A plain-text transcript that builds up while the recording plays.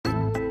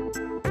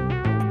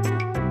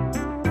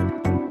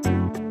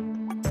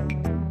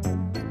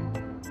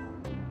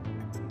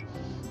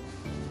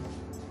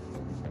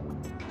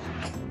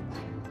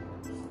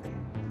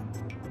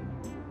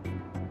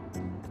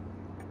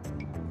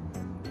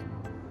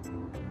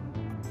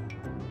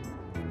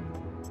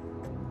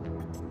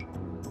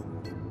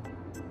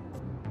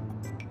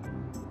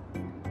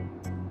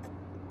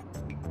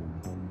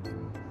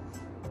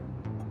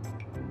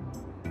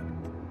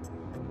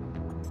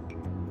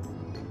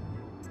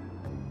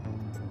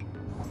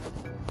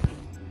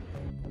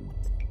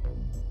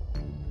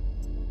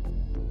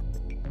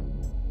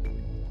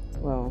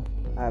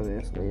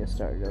obviously it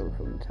started over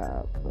from the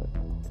top, but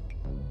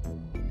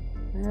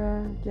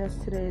yeah, I guess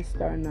today is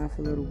starting off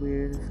a little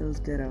weird. It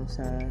feels good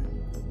outside.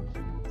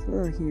 It's a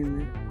little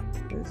humid,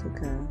 but it's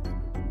okay.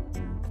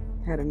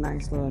 Had a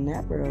nice little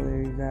nap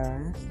earlier, you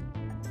guys.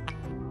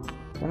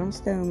 But I'm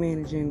still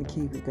managing to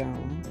keep it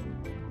going.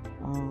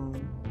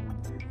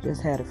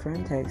 Just had a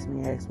friend text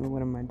me, ask me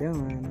what am I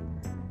doing.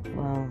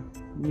 Well,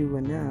 you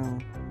would know,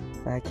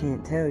 but I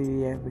can't tell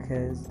you yet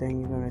because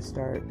then you're going to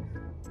start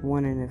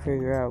wanting to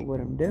figure out what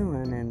I'm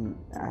doing, and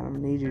I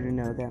don't need you to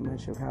know that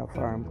much of how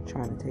far I'm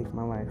trying to take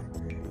my life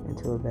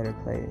into a better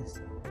place.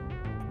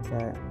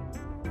 But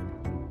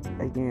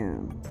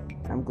again,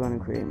 I'm going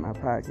to create my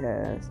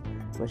podcast,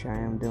 which I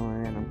am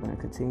doing, and I'm going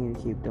to continue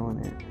to keep doing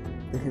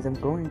it because I'm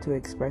going to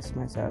express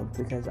myself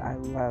because I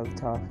love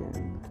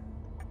talking.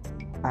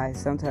 I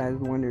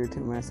sometimes wonder to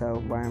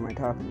myself, why am I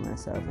talking to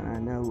myself? And I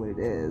know what it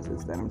is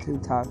that I'm too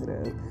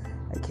talkative.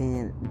 I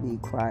can't be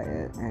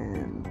quiet,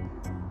 and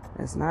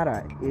it's not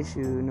an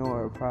issue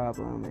nor a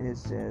problem.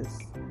 It's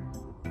just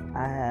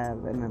I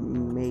have an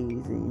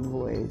amazing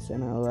voice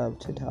and I love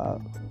to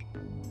talk.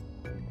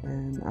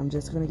 And I'm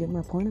just going to get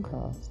my point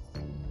across.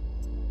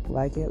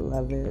 Like it,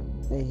 love it,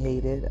 they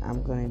hate it,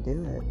 I'm going to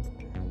do it.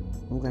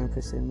 I'm going to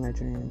pursue my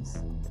dreams.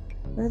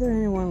 Whether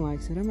anyone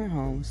likes it, I'm at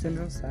home, sitting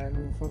outside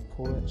on the front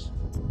porch,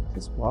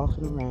 just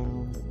walking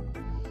around.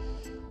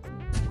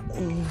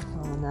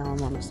 And now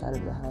I'm on the side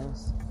of the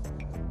house.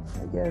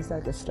 I guess I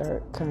could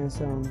start cutting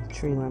some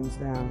tree limbs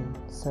down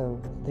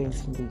so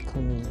things can be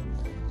clean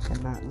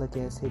and not look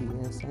as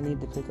hideous. I need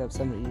to pick up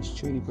some of these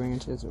tree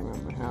branches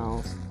around my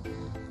house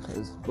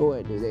because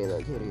boy do they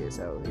look hideous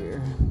out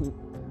here.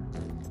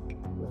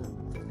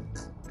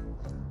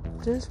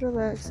 Just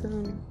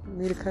relaxing.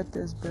 Need to cut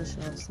this bush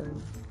off so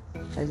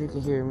as you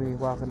can hear me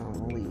walking on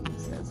the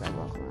leaves as I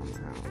walk around the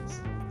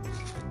house.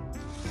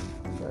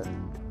 But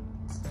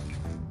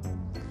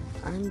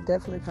I'm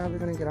definitely probably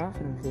going to get off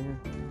of here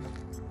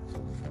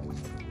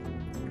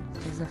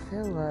because I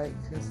feel like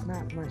there's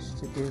not much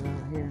to do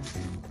out here.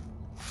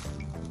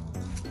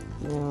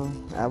 You know,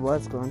 I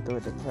was going through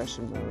a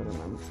depression mode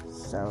in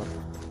myself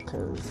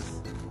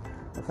because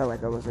I felt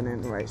like I wasn't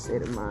in the right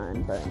state of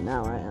mind, but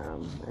now I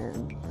am,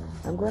 and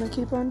I'm going to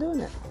keep on doing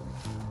it.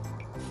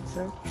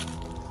 So,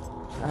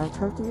 I'll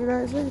talk to you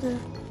guys later.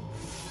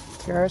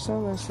 Kiara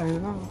Sola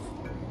signing off.